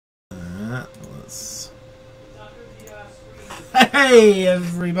Fitz. Hey,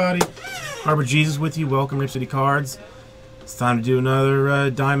 everybody. Harbor Jesus with you. Welcome, Rip City Cards. It's time to do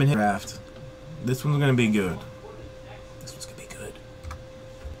another Diamond Hit draft. This one's going to be good. This one's going to be good.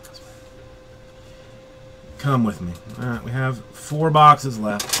 Come with me. Alright, we have 4 boxes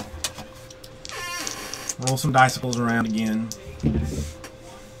left. Roll some dicicles around again.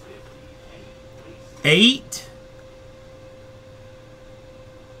 8.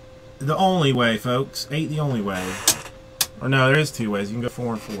 The only way, folks. 8 the only way. Or no, there is 2 ways. You can go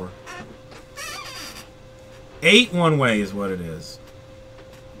 4 and 4. 8 one way is what it is.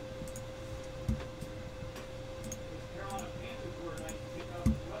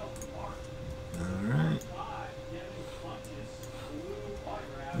 Alright.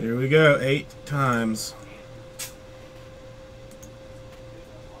 Here we go. 8 times.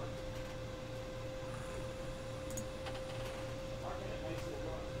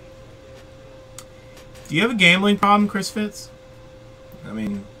 Do you have a gambling problem, Chris Fitz? I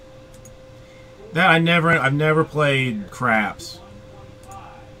mean, that I've never played craps.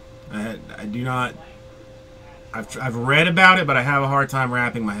 I do not. I've read about it, but I have a hard time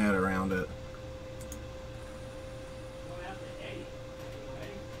wrapping my head around it.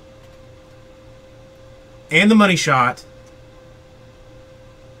 And the money shot.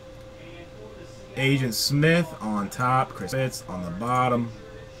 Agent Smith on top, Chris Fitz on the bottom.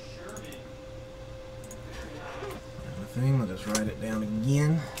 I'll just write it down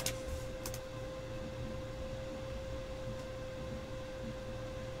again.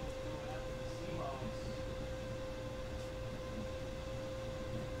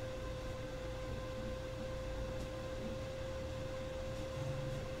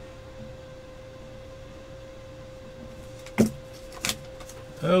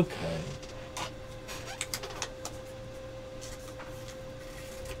 Okay.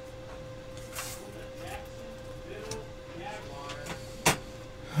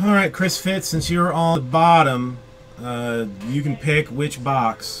 Alright, Chris Fitz, since you're on the bottom, you can pick which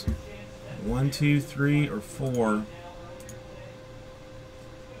box. 1, 2, 3, or 4.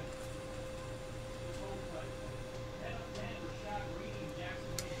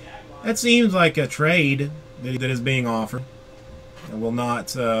 That seems like a trade that is being offered. I will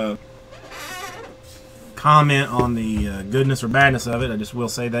not comment on the goodness or badness of it. I just will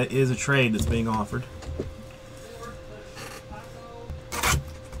say that is a trade that's being offered.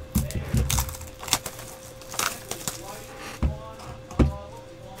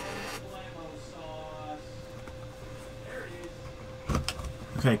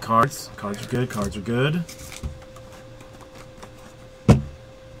 Okay, cards. Cards are good. Cards are good.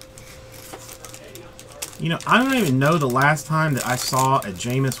 You know, I don't even know the last time that I saw a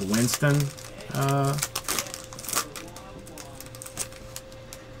Jameis Winston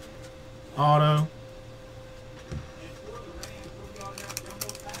auto.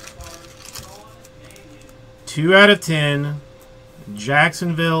 Two out of 10.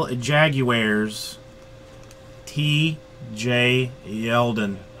 Jacksonville Jaguars. T.J.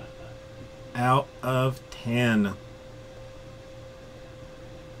 Yeldon. Out of 10.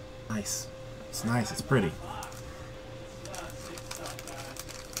 Nice. It's nice. It's pretty.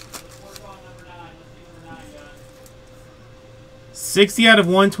 $60 out of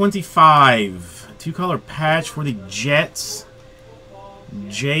 125. 2-color patch for the Jets.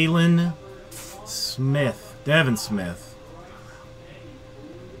 Jalen Smith. Devin Smith.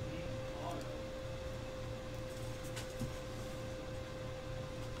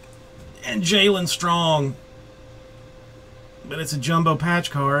 And Jalen Strong. But it's a jumbo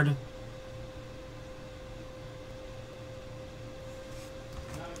patch card.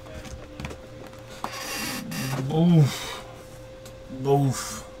 Oof.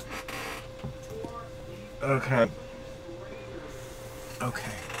 Oof. Okay.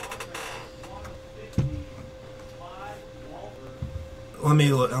 Okay. Let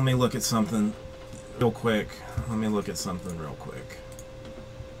me look at something real quick. Let me look at something real quick.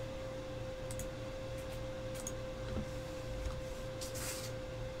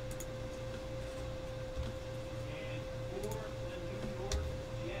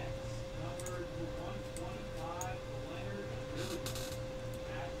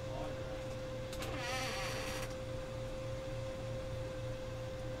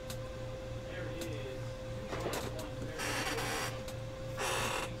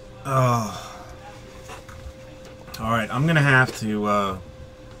 Oh. Alright, I'm going to have to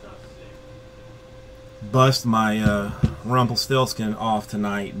bust my Rumpelstiltskin off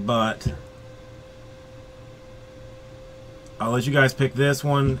tonight, but I'll let you guys pick this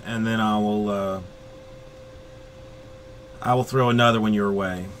one, and then I will throw another one your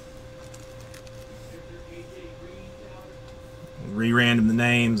way. re-random the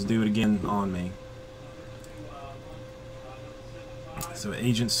names, do it again on me. So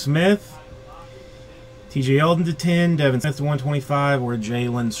Agent Smith, TJ Yeldon to 10, Devin Smith to 125, or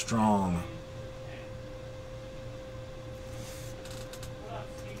Jalen Strong.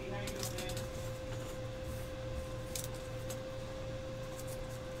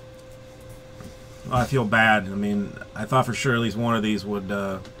 Well, I feel bad. I mean, I thought for sure at least one of these would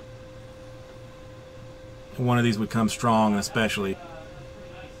come strong, especially,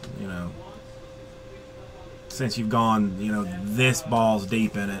 you know, since you've gone, you know, this balls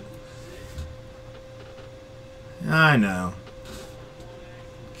deep in it. I know.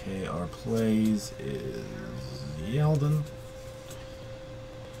 Okay, our plays is Yeldon.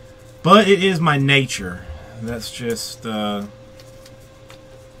 But it is my nature. That's just, you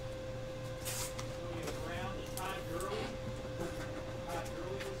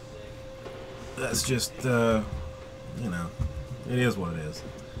know, it is what it is.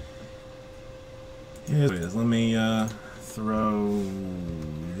 It is what it is. Let me throw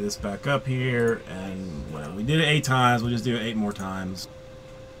this back up here, and well, we did it 8 times. We'll just do it 8 more times.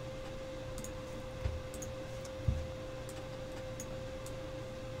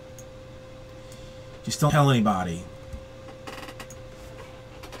 Just don't tell anybody.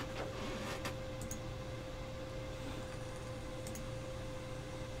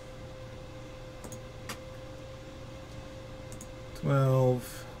 $12,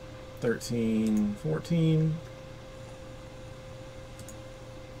 $13, $14.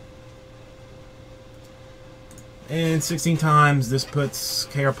 And 16 times. This puts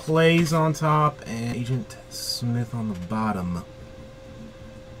KR Plays on top and Agent Smith on the bottom.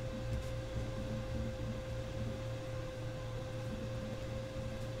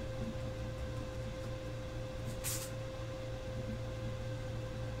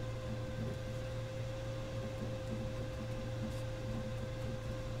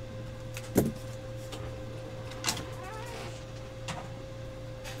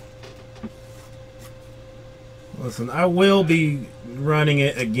 Listen, I will be running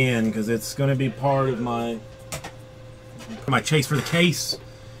it again because it's going to be part of my chase for the case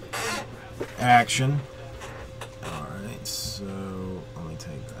action. Alright, so let me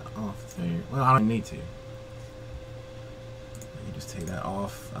take that off there. Well, I don't need to. You just take that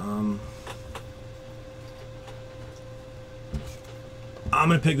off. I'm going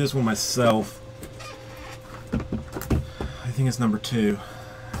to pick this one myself. I think it's number 2.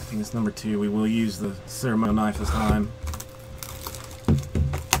 I think it's number 2. We will use the ceremonial knife this time.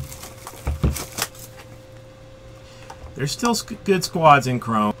 There's still good squads in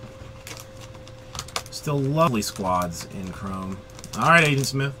Chrome. Still lovely squads in Chrome. Alright, Agent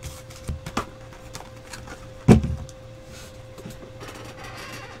Smith.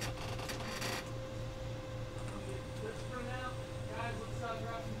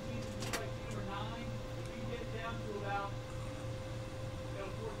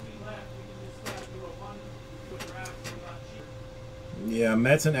 Yeah,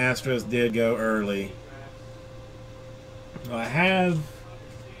 Mets and Astros did go early. I have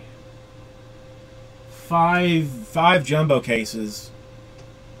five jumbo cases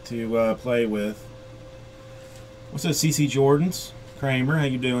to play with. What's up, CC Jordans? Kramer, how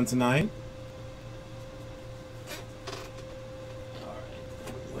you doing tonight? All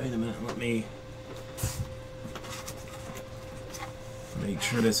right, wait a minute. Let me make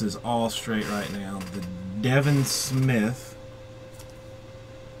sure this is all straight right now. The Devin Smith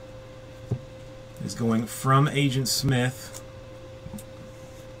is going from Agent Smith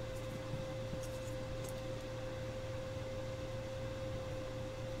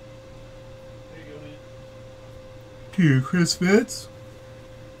to Chris Fitz.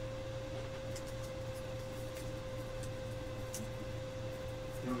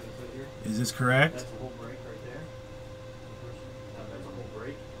 Is this correct? That's a whole break right there. That's a whole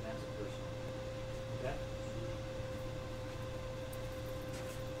break, and that's a person. Okay?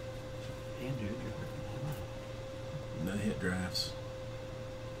 Damn, dude, you're hurting. How much? No hit drafts.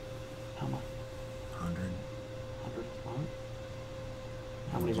 How much? 100. 100 one?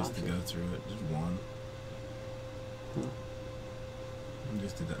 How many just to boxes? go through it, just one. Huh.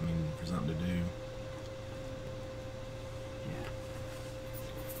 Just did that. I mean, for something to do. Yeah.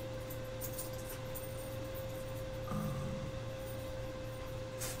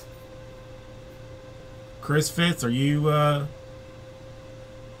 Chris Fitz, are you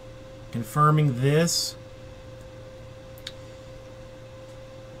confirming this?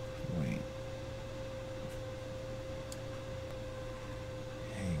 Wait.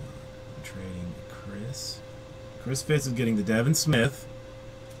 Hang on. I'm trading Chris. Chris Fitz is getting the Devin Smith.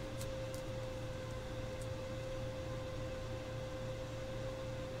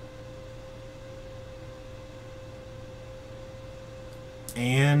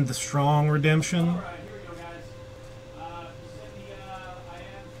 and the Strong redemption. All right, here we go, guys. Send the IM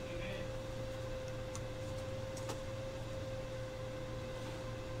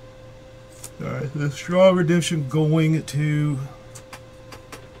in. Alright, the Strong redemption going to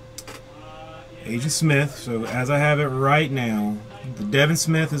Agent Smith. So as I have it right now, the Devin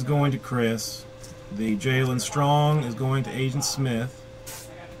Smith is going to Chris. The Jalen Strong is going to Agent Smith.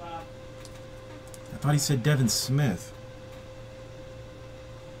 I thought he said Devin Smith.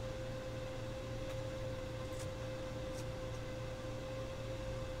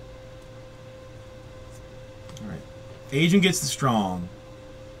 Alright. Agent gets the Strong.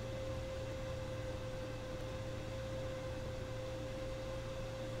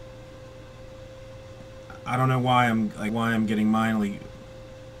 I don't know why I'm getting minorly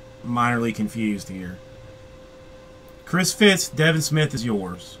confused here. Chris Fitz, Devin Smith is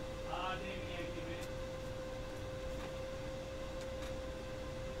yours.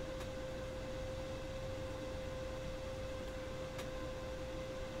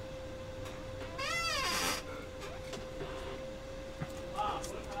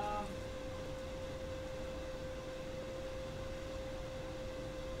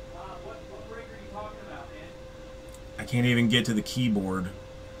 What break are you talking about, man? I can't even get to the keyboard.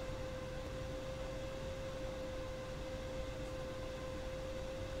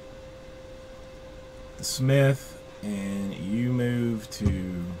 The Smith, and you move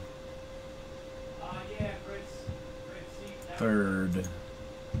to Yeah, Fritz, see, third. the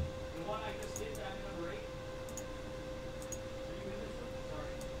one I just did, diamond number 8. Are you in this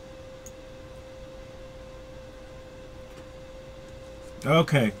one? Sorry.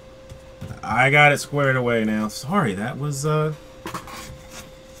 Okay. I got it squared away now. Sorry, that was a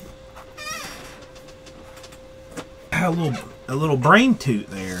little brain toot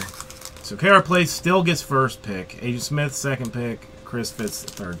there. So KR Place still gets first pick. Agent Smith second pick. Chris Fitz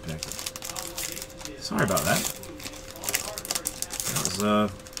third pick. Sorry about that. That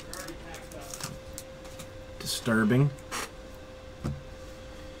was disturbing.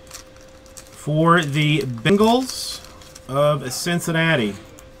 For the Bengals of Cincinnati,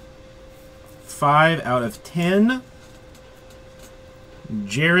 5 out of 10.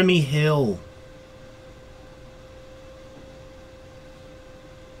 Jeremy Hill.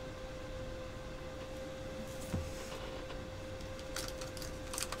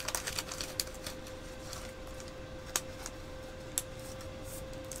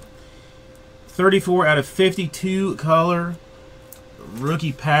 .34 out of 52 color.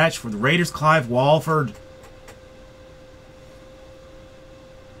 Rookie patch for the Raiders, Clive Walford.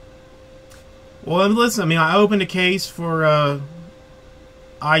 Well, listen, I mean, I opened a case for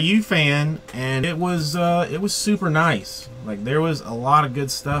IU fan, and it was super nice. Like, there was a lot of good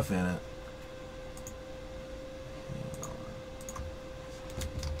stuff in it.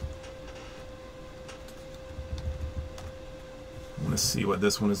 I want to see what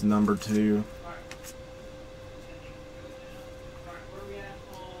this one is numbered to.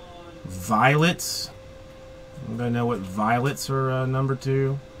 Violets. I'm gonna know what violets are number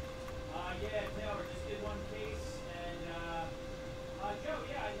 2. Yeah, Taylor just did one case, and Joe,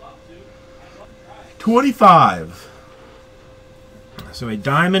 yeah, I'd love to try it. 25. So a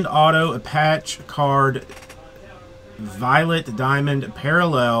diamond auto, a patch card, violet diamond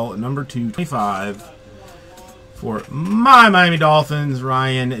parallel, number 225 for my Miami Dolphins,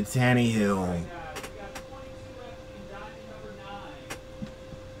 Ryan Tannehill.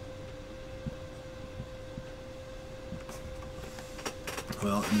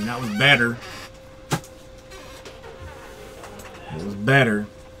 Well, I mean, that was better. It was better.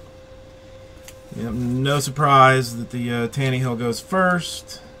 Yep, no surprise that the Tannehill goes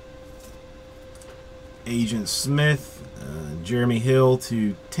first. Agent Smith, Jeremy Hill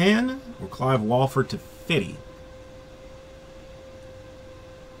to 10, or Clive Walford to 50.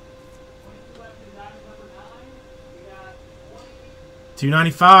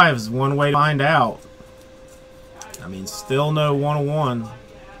 $295 is one way to find out. I mean, still no 101.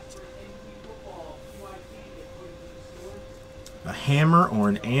 A hammer or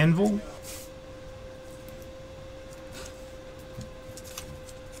an anvil.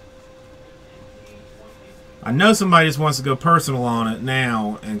 I know somebody just wants to go personal on it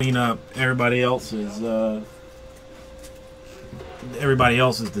now and clean up everybody else's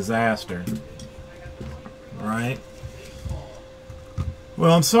disaster. Right?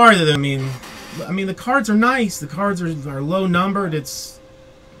 Well, I'm sorry that I mean the cards are nice. The cards are low numbered. It's,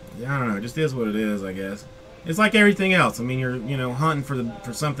 I don't know, it just is what it is, I guess. It's like everything else. I mean, you're hunting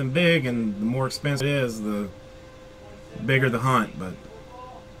for something big, and the more expensive it is, the bigger the hunt. But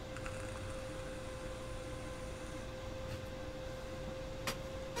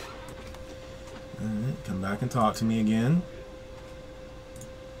come back and talk to me again.